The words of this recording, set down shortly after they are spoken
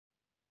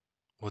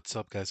What's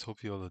up guys,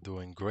 hope you all are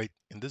doing great.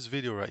 In this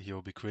video right here,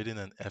 we'll be creating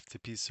an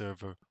FTP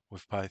server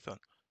with Python.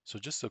 So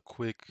just a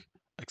quick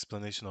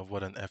explanation of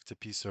what an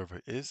FTP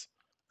server is,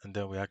 and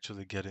then we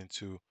actually get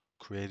into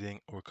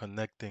creating or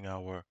connecting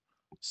our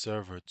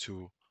server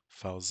to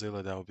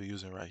Filezilla that we'll be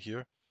using right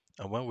here.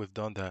 And when we've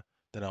done that,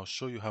 then I'll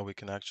show you how we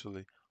can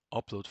actually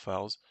upload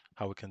files,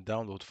 how we can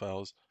download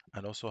files,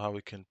 and also how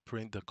we can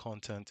print the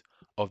content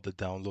of the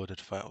downloaded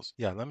files.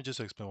 Yeah, let me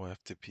just explain what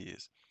FTP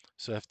is.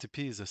 So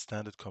FTP is a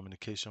standard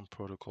communication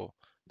protocol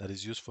that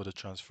is used for the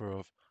transfer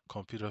of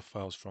computer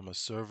files from a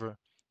server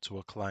to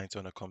a client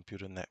on a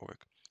computer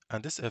network.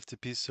 And this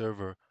FTP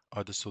server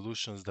are the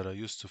solutions that are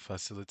used to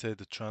facilitate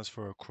the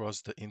transfer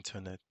across the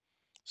internet.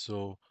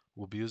 So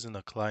we'll be using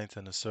a client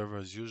and a server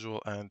as usual.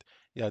 And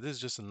yeah, this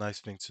is just a nice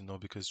thing to know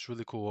because it's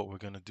really cool what we're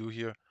going to do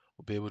here.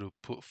 We'll be able to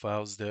put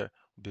files there,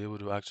 we'll be able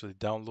to actually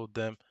download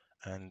them.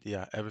 And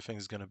yeah, everything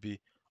is going to be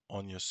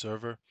on your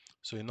server.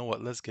 So you know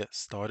what, let's get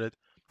started.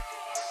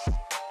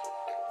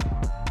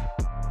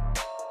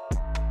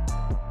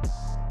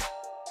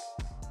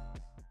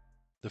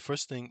 The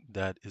first thing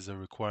that is a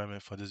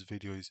requirement for this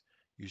video is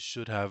you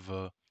should have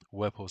a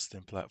web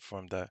hosting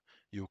platform that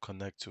you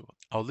connect to.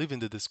 I'll leave in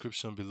the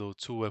description below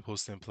two web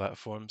hosting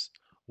platforms.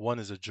 One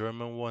is a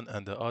German one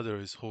and the other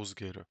is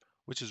HostGator,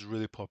 which is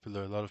really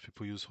popular. A lot of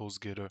people use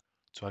HostGator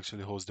to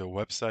actually host their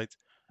website,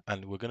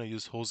 and we're going to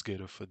use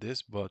HostGator for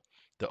this, but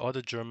the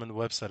other German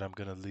website I'm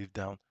going to leave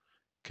down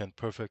can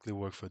perfectly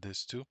work for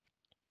this too.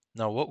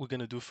 Now what we're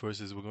going to do first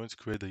is we're going to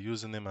create the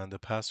username and the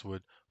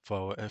password for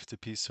our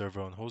FTP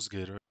server on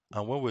HostGator.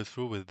 And when we're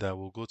through with that,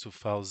 we'll go to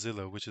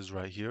Filezilla, which is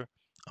right here,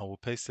 and we'll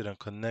paste it and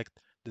connect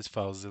this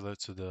Filezilla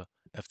to the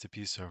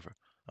FTP server.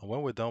 And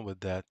when we're done with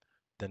that,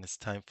 then it's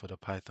time for the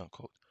Python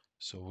code.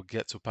 So we'll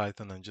get to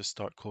Python and just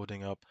start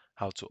coding up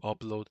how to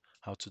upload,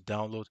 how to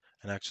download,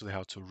 and actually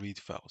how to read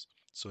files.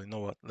 So you know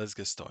what, let's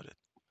get started.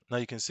 Now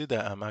you can see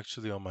that I'm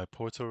actually on my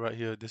portal right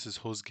here. This is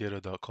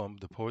hostgator.com,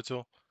 the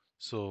portal.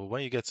 So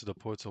when you get to the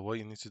portal, what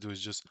you need to do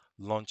is just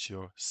launch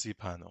your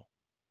cPanel.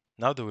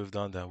 Now that we've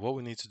done that, what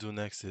we need to do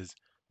next is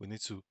we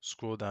need to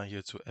scroll down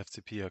here to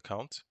FTP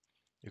account.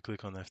 You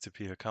click on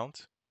FTP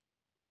account.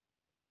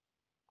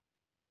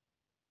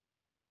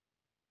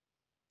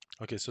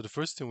 Okay, so the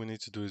first thing we need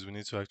to do is we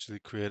need to actually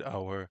create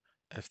our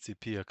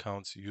FTP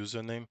account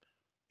username.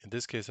 In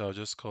this case, I'll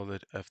just call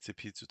it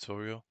FTP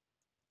tutorial.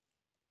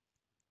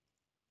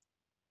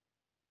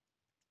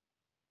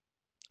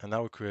 And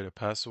now we create a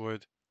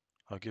password.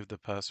 I'll give the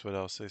password,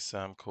 I'll say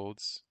Sam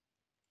Codes.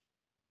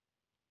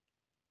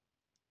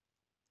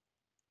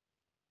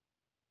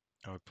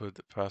 I will put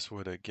the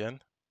password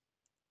again.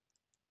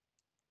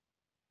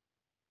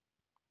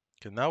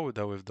 Okay, now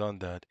that we've done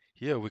that,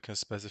 here we can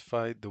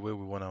specify the way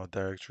we want our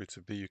directory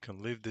to be. You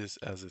can leave this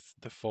as its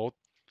default.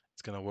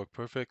 It's going to work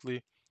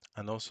perfectly.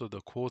 And also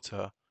the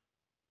quota,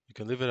 you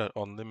can leave it at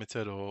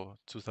unlimited or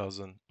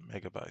 2000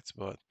 megabytes.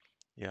 But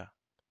yeah,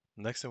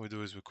 next thing we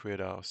do is we create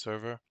our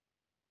server.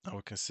 And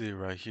we can see it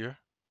right here.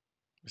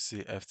 We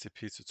see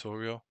FTP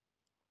tutorial.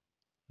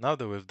 Now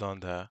that we've done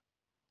that,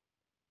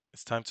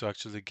 it's time to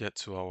actually get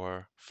to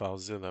our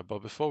Filezilla. But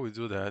before we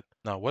do that,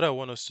 now what I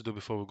want us to do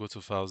before we go to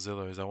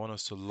Filezilla is I want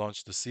us to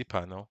launch the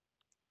cPanel.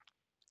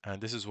 And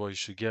this is what you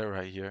should get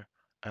right here.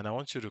 And I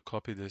want you to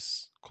copy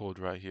this code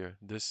right here,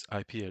 this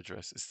IP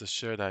address. It's the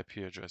shared IP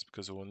address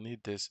because we'll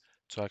need this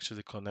to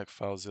actually connect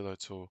Filezilla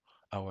to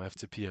our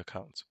FTP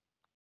account.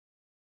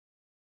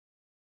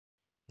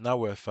 Now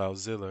we're at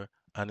Filezilla,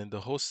 and in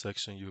the host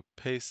section, you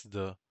paste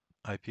the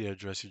IP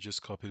address you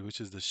just copied,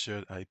 which is the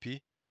shared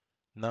IP.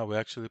 Now we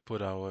actually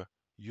put our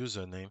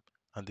username,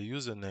 and the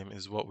username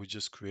is what we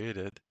just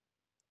created,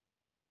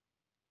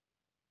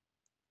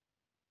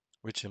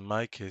 which in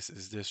my case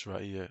is this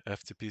right here,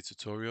 FTP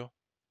tutorial.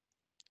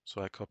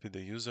 So I copy the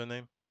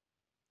username,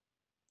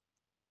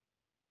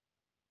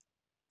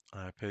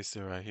 and I paste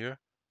it right here.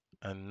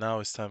 And now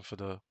it's time for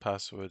the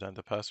password, and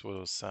the password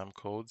was Sam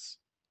Codes.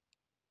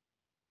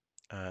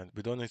 And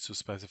we don't need to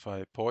specify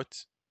a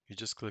port. You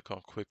just click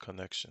on quick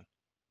connection.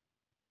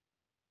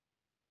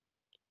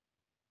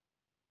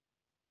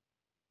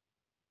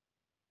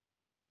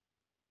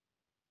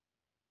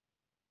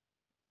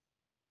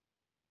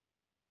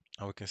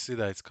 And we can see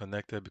that it's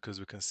connected because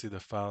we can see the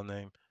file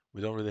name.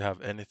 We don't really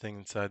have anything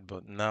inside,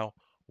 but now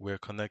we're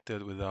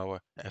connected with our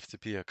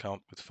FTP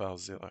account with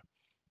Filezilla.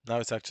 Now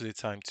it's actually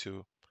time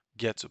to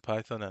get to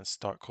Python and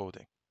start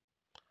coding.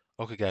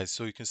 Okay guys,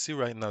 so you can see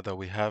right now that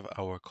we have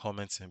our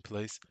comments in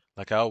place.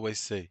 Like I always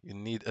say, you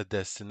need a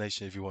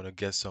destination if you want to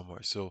get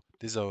somewhere. So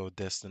this is our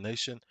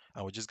destination,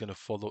 and we're just going to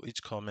follow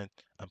each comment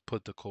and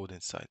put the code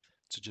inside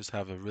to just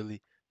have a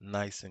really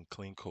nice and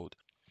clean code.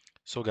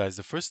 So guys,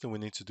 the first thing we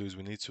need to do is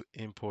we need to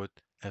import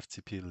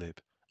Ftp Lib.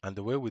 And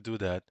the way we do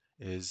that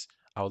is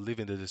I'll leave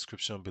in the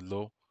description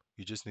below.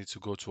 You just need to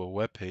go to a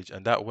web page,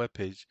 and that web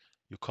page,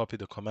 you copy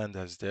the command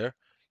that's there.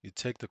 You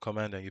take the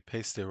command and you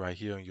paste it right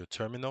here on your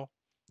terminal,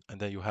 and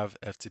then you have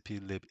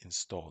Ftp Lib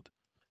installed.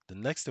 The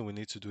next thing we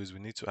need to do is we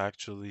need to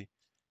actually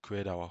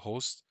create our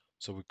host.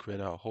 So we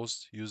create our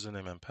host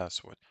username and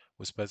password.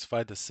 We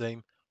specify the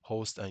same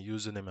host and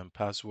username and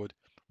password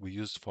we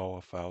used for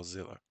our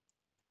Filezilla.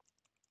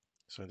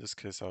 So in this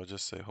case, I'll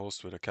just say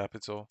host with a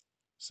capital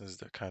since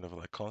they're kind of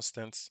like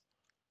constants.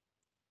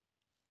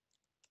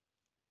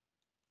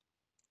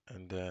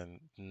 And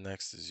then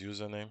next is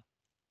username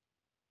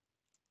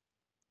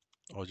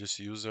or just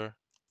user,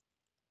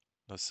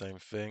 the same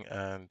thing,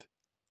 and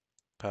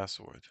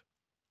password.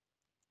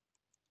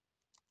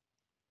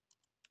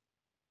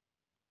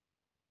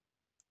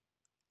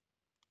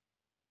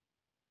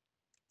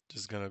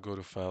 Just gonna go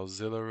to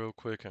Filezilla real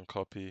quick and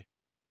copy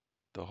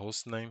the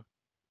host name,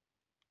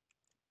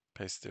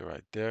 paste it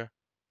right there.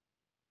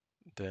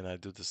 Then I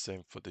do the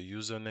same for the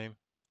username.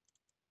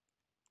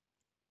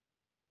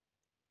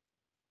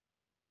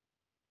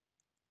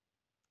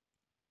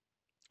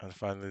 And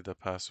finally the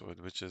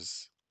password, which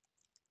is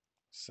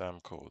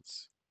Sam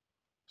codes.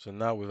 So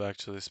now we've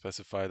actually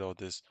specified all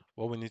this.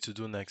 What we need to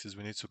do next is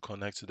we need to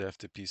connect to the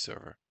FTP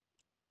server.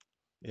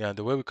 Yeah, and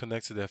the way we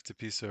connect to the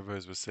FTP server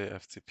is we say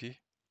FTP.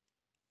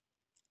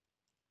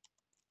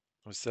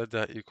 We set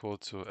that equal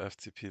to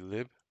Ftp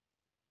Lib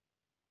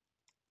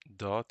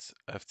dot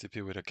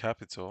FTP with a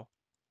capital.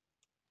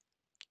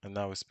 And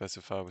now we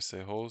specify, we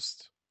say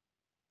host,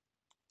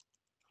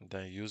 and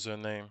then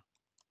username,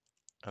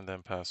 and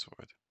then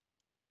password.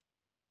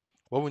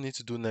 What we need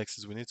to do next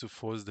is we need to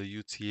force the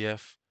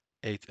UTF-8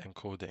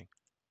 encoding.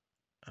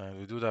 And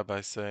we do that by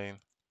saying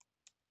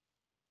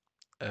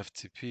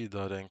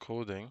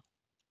ftp.encoding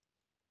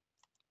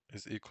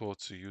is equal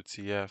to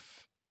UTF-8.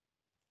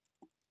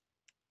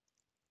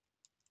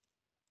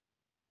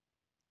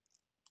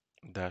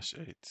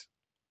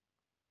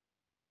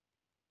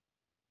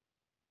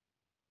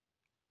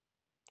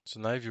 So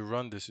now if you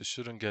run this, you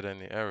shouldn't get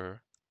any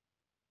error.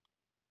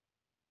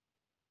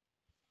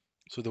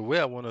 So the way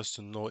I want us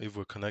to know if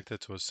we're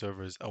connected to a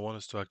server is I want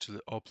us to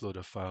actually upload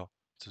a file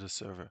to the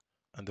server.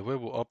 And the way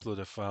we'll upload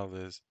a file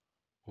is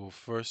we'll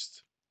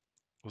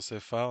say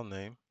file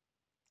name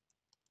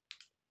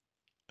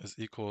is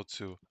equal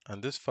to,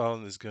 and this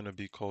file is going to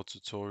be called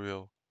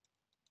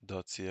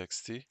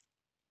tutorial.txt.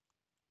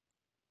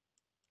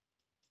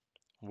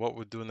 What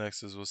we'll do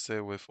next is we'll say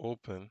with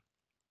open,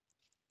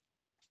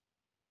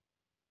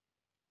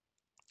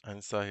 and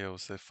inside here we'll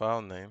say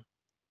file name,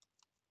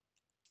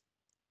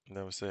 and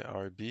then we'll say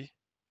RB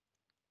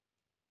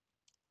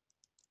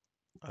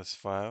as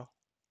file.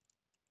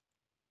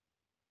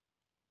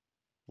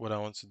 What I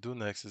want to do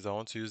next is I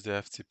want to use the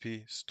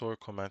FTP store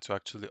command to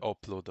actually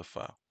upload the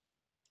file.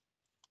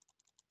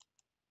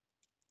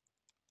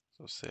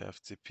 So say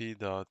ftp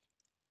dot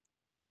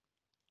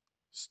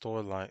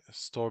store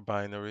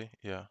binary,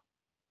 yeah.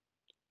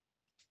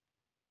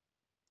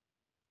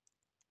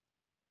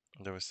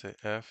 And then we say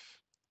f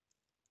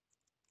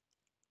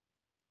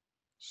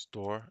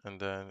store, and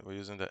then we're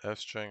using the f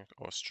string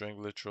or string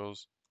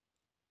literals.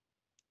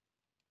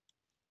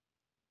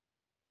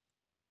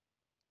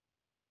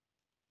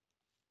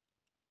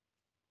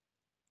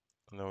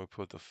 And then we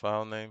put the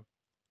file name.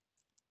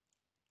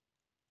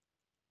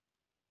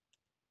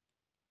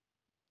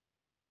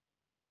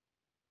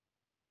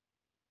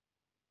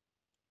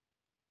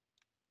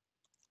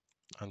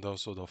 And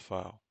also the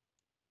file.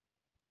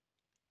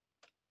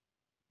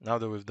 Now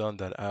that we've done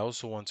that, I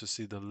also want to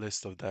see the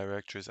list of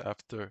directories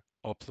after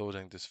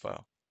uploading this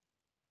file.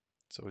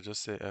 So we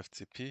just say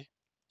ftp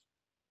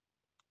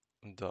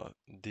dot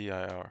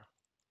dir.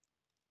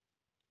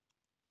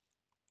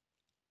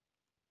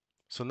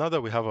 So now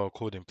that we have our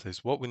code in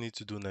place, what we need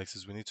to do next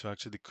is we need to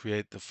actually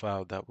create the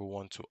file that we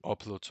want to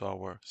upload to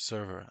our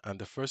server. And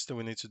the first thing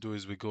we need to do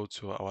is we go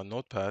to our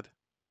notepad,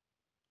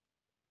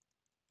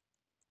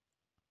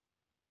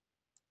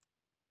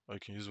 or you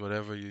can use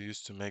whatever you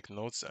use to make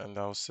notes, and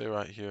I'll say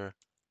right here,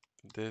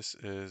 this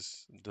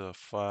is the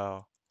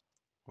file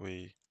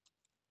we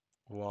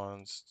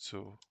want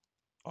to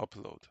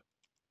upload.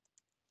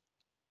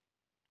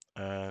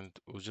 And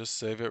we'll just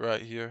save it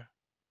right here.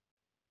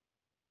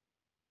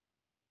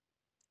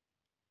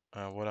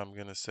 And what I'm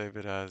going to save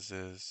it as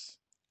is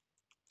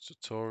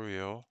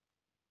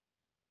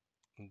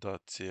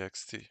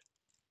tutorial.txt.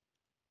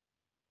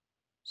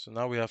 So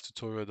now we have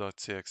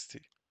tutorial.txt,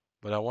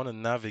 but I want to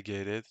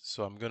navigate it,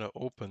 so I'm going to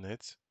open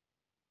it.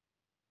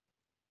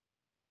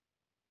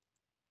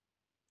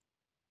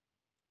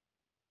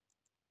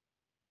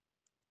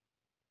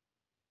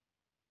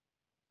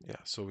 Yeah,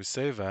 so we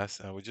save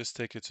as, and we just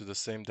take it to the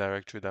same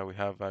directory that we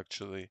have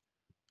actually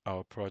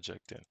our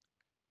project in.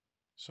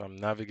 So I'm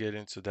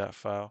navigating to that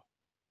file.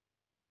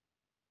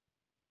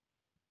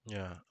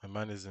 Yeah, and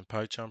mine is in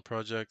PyCharm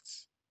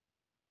projects.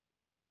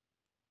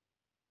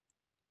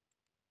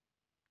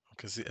 You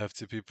can see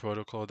FTP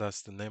protocol,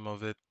 that's the name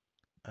of it.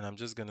 And I'm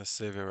just going to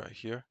save it right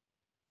here.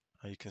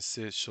 And you can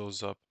see it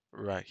shows up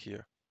right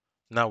here.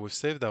 Now we've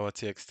saved our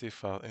txt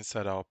file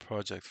inside our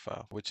project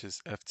file, which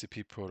is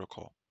FTP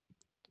protocol.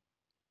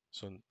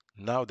 So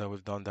now that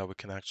we've done that, we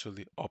can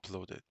actually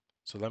upload it.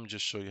 So let me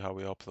just show you how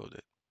we upload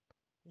it.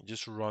 You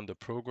just run the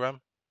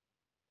program,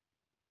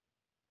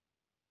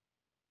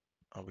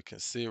 and we can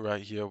see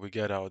right here, we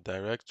get our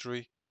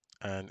directory.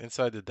 And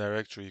inside the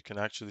directory, you can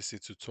actually see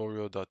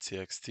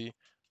tutorial.txt.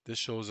 This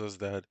shows us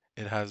that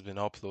it has been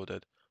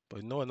uploaded.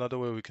 But another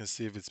way we can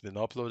see if it's been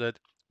uploaded,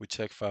 we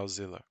check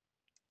Filezilla.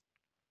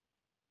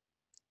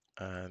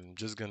 And I'm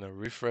just gonna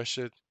refresh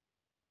it.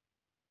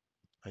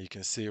 And you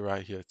can see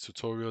right here,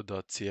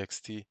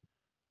 tutorial.txt,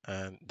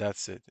 and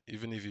that's it.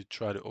 Even if you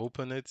try to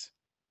open it,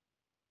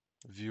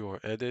 view or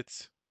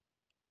edit,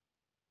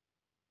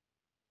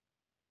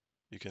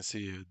 you can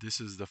see here, this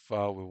is the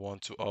file we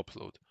want to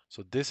upload.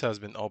 So this has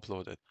been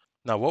uploaded.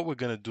 Now what we're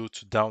going to do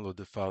to download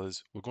the file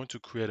is we're going to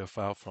create a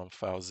file from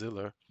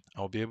Filezilla, and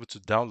we'll be able to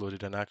download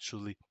it and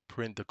actually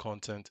print the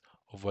content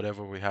of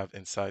whatever we have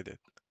inside it.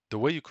 The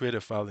way you create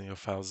a file in your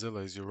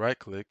Filezilla is you right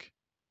click,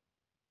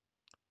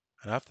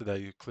 and after that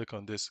you click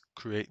on this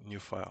create new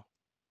file.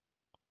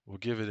 We'll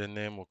give it a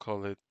name, we'll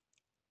call it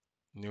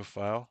new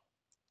file.txt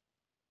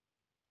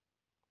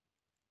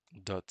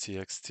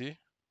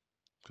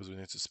because we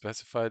need to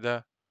specify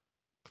that.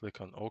 Click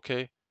on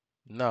OK.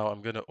 Now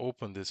I'm going to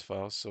open this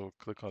file, so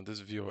click on this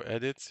view or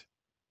edit,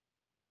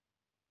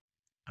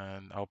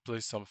 and I'll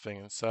place something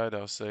inside.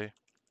 I'll say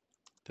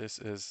this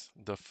is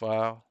the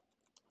file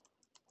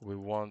we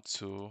want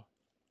to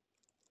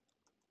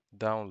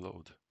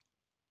download,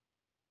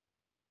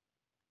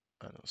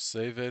 and I'll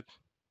save it,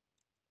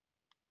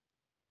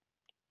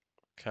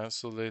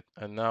 cancel it,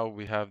 and now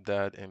we have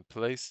that in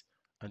place.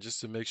 And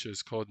just to make sure,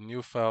 it's called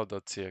new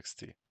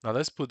file.txt. Now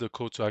let's put the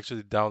code to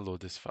actually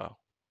download this file.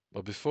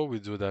 But before we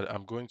do that,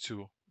 I'm going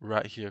to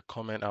right here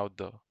comment out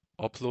the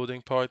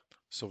uploading part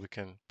so we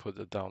can put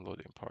the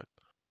downloading part.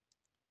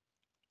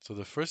 So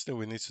the first thing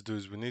we need to do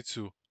is we need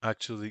to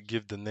actually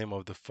give the name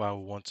of the file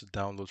we want to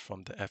download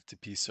from the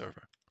FTP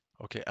server.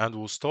 Okay, and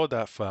we'll store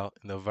that file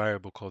in a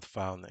variable called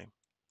file name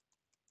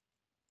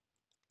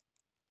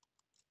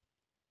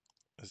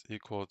is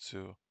equal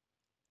to,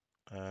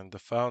 and the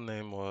file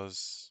name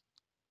was,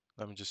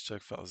 let me just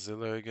check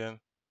Filezilla again,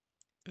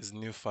 is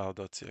new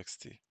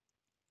file.txt.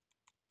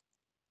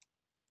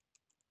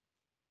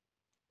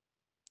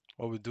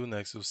 What we do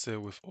next, we'll say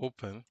with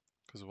open,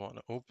 because we want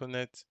to open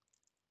it,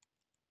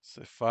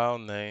 say file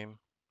name,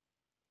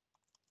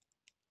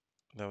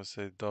 then we'll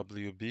say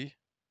WB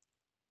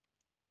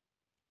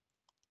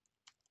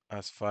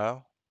as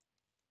file.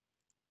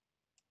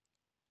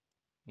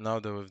 Now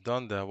that we've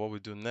done that, what we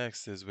do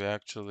next is we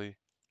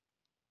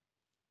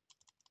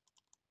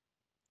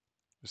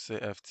say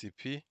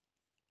FTP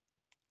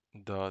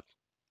dot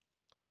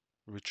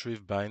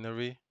retrieve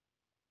binary,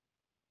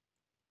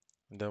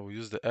 and then we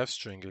use the F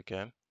string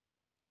again.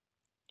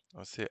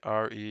 I'll say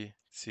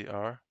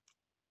RETR,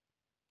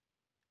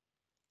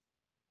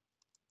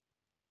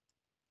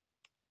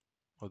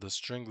 or the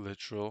string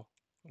literal.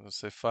 I'll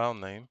say file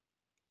name.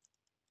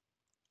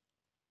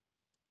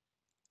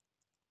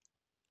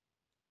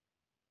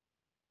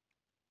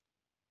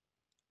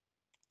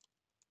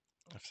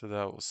 After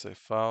that, we'll say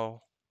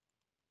file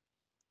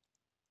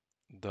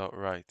dot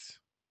write.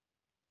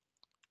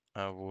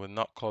 And we're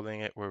not calling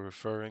it, we're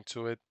referring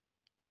to it.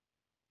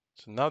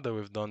 So now that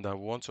we've done that,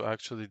 we want to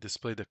actually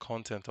display the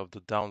content of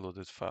the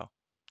downloaded file.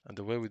 And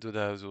the way we do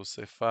that is we'll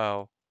say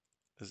file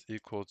is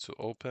equal to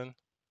open.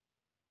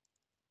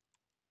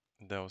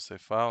 And then we'll say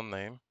file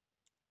name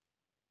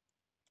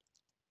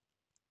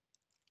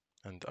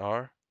and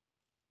R.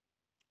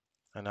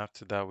 And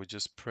after that, we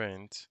just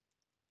print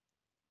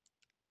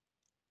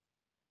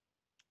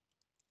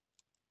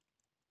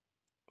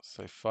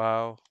say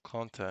file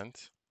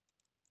content,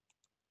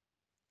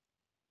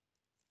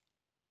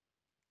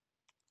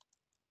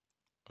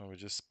 and we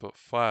just put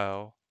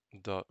file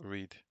dot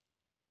read.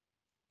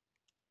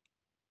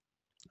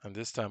 And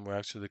this time we're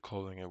actually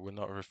calling it, we're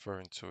not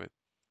referring to it.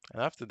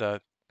 And after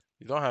that,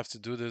 you don't have to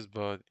do this,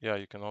 but yeah,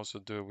 you can also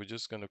do it. We're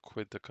just going to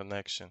quit the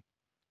connection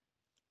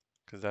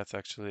because that's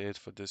actually it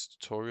for this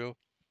tutorial.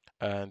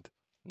 And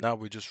now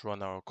we just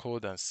run our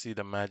code and see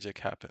the magic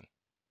happen.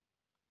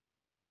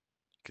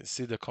 You can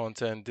see the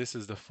content. This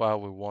is the file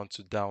we want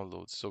to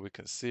download. So we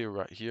can see it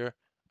right here.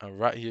 And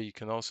right here, you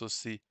can also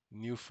see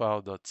new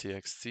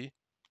file.txt.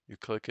 You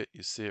click it,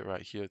 you see it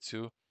right here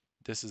too.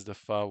 This is the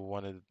file we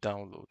wanted to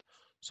download.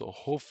 So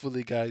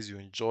hopefully, guys, you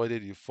enjoyed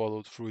it. You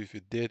followed through. If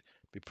you did,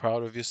 be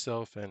proud of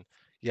yourself. And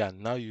yeah,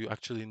 now you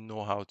actually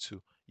know how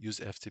to use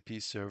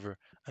FTP server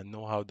and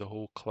know how the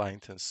whole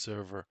client and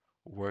server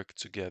work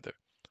together.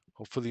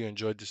 Hopefully you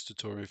enjoyed this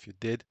tutorial. If you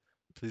did,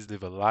 please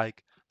leave a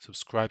like,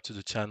 subscribe to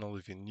the channel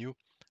if you're new,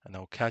 and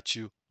I'll catch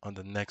you on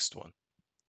the next one.